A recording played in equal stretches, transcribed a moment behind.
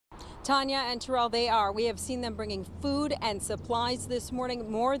Tanya and Terrell, they are. We have seen them bringing food and supplies this morning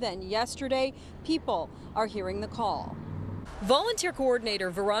more than yesterday. People are hearing the call. Volunteer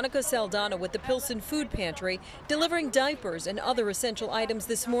coordinator Veronica Saldana with the Pilsen Food Pantry delivering diapers and other essential items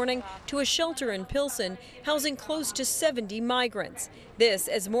this morning to a shelter in Pilsen housing close to 70 migrants. This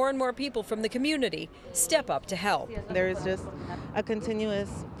as more and more people from the community step up to help. There is just a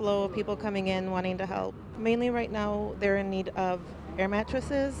continuous flow of people coming in wanting to help. Mainly right now they're in need of air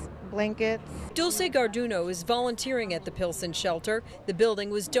mattresses, blankets. Dulce Garduno is volunteering at the Pilsen shelter. The building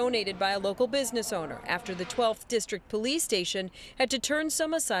was donated by a local business owner after the 12th District Police Station had to turn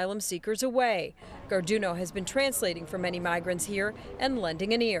some asylum seekers away. Garduno has been translating for many migrants here and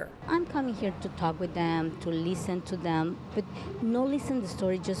lending an ear. I'm coming here to talk with them, to listen to them, but not listen to the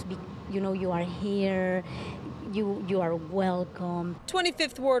story, just be, you are here. You are welcome.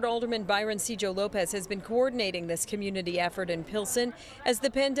 25th Ward Alderman Byron Cijo Lopez has been coordinating this community effort in Pilsen as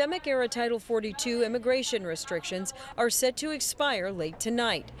the pandemic-era Title 42 immigration restrictions are set to expire late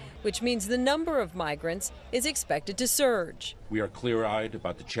tonight, which means the number of migrants is expected to surge. We are clear-eyed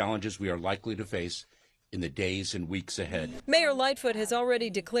about the challenges we are likely to face in the days and weeks ahead. Mayor Lightfoot has already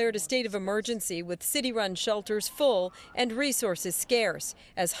declared a state of emergency with city-run shelters full and resources scarce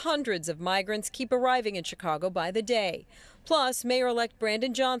as hundreds of migrants keep arriving in Chicago by the day. Plus, Mayor-elect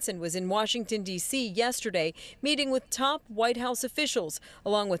Brandon Johnson was in Washington, D.C. yesterday meeting with top White House officials,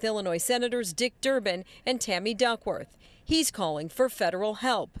 along with Illinois Senators Dick Durbin and Tammy Duckworth. He's calling for federal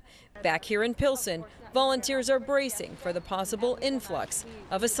help. Back here in Pilsen, volunteers are bracing for the possible influx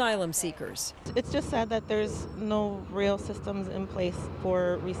of asylum seekers. It's just sad that there's no real systems in place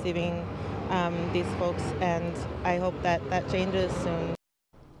for receiving these folks, and I hope that that changes soon.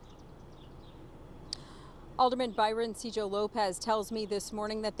 Alderman Byron Cijo Lopez tells me this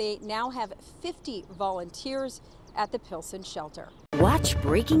morning that they now have 50 volunteers at the Pilsen shelter. Watch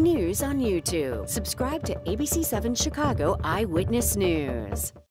breaking news on YouTube. Subscribe to ABC7 Chicago Eyewitness News.